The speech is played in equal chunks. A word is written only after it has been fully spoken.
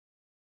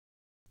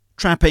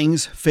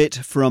Trappings fit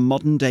for a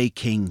modern-day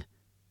king.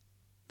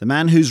 The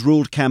man who's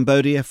ruled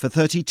Cambodia for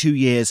 32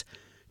 years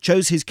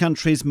chose his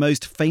country's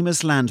most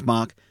famous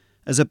landmark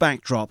as a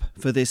backdrop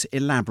for this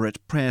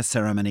elaborate prayer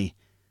ceremony,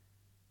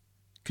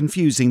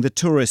 confusing the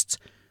tourists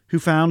who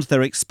found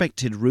their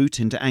expected route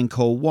into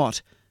Angkor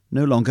Wat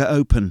no longer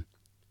open.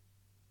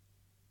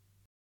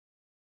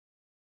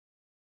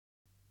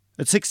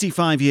 At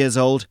 65 years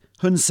old,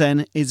 Hun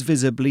Sen is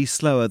visibly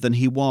slower than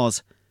he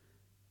was,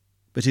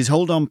 but his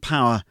hold on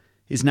power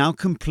is now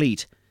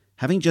complete,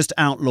 having just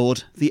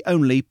outlawed the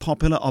only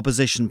popular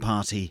opposition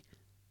party.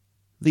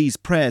 These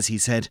prayers, he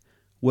said,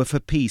 were for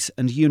peace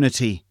and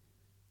unity.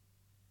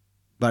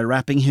 By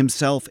wrapping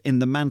himself in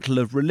the mantle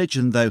of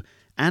religion, though,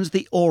 and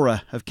the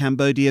aura of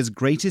Cambodia's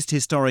greatest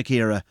historic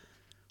era,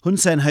 Hun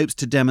Sen hopes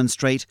to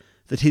demonstrate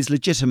that his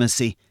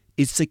legitimacy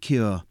is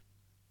secure.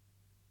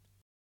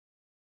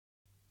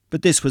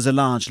 But this was a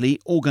largely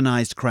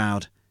organised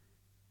crowd,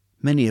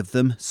 many of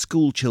them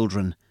school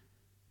children.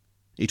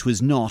 It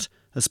was not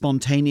a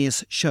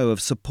spontaneous show of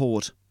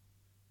support.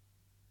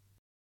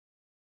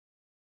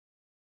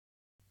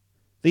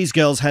 These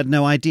girls had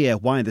no idea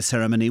why the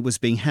ceremony was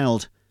being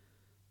held.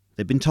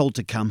 They'd been told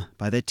to come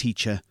by their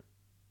teacher.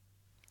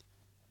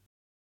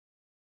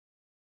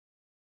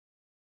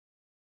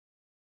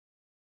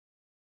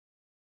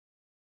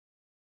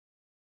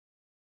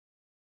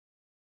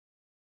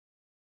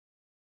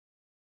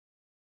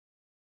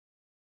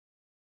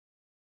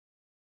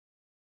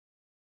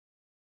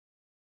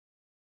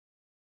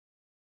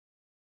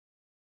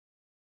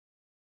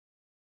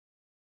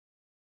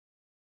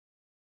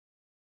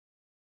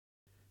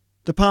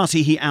 The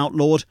party he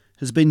outlawed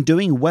has been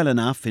doing well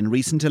enough in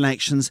recent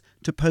elections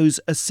to pose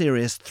a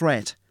serious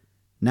threat.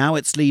 Now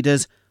its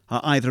leaders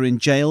are either in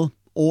jail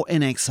or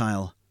in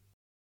exile.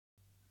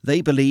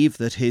 They believe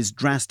that his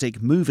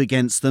drastic move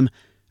against them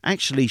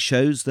actually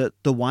shows that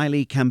the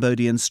wily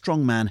Cambodian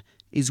strongman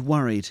is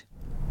worried.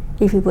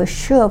 If he were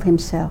sure of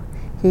himself,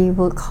 he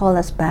would call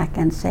us back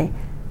and say,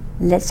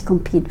 let's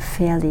compete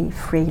fairly,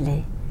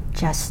 freely,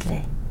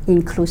 justly,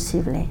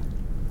 inclusively.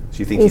 So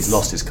you think he's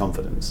lost his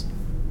confidence?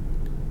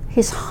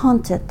 He's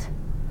haunted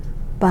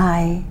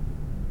by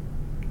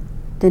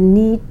the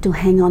need to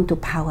hang on to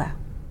power.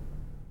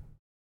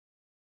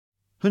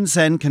 Hun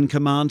Sen can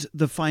command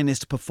the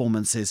finest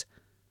performances,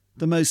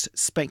 the most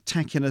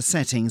spectacular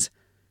settings,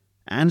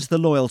 and the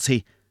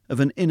loyalty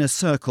of an inner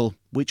circle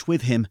which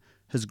with him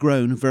has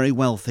grown very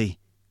wealthy.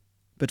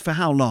 But for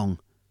how long?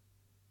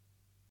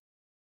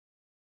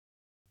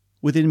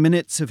 Within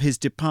minutes of his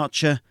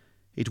departure,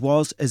 it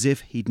was as if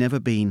he'd never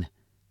been.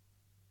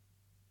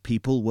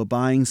 People were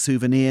buying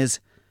souvenirs,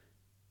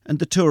 and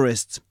the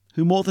tourists,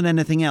 who more than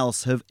anything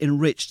else have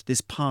enriched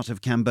this part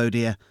of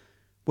Cambodia,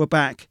 were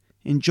back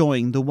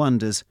enjoying the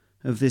wonders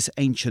of this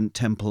ancient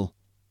temple.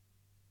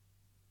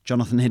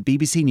 Jonathan Head,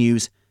 BBC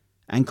News,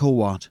 Angkor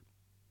Wat.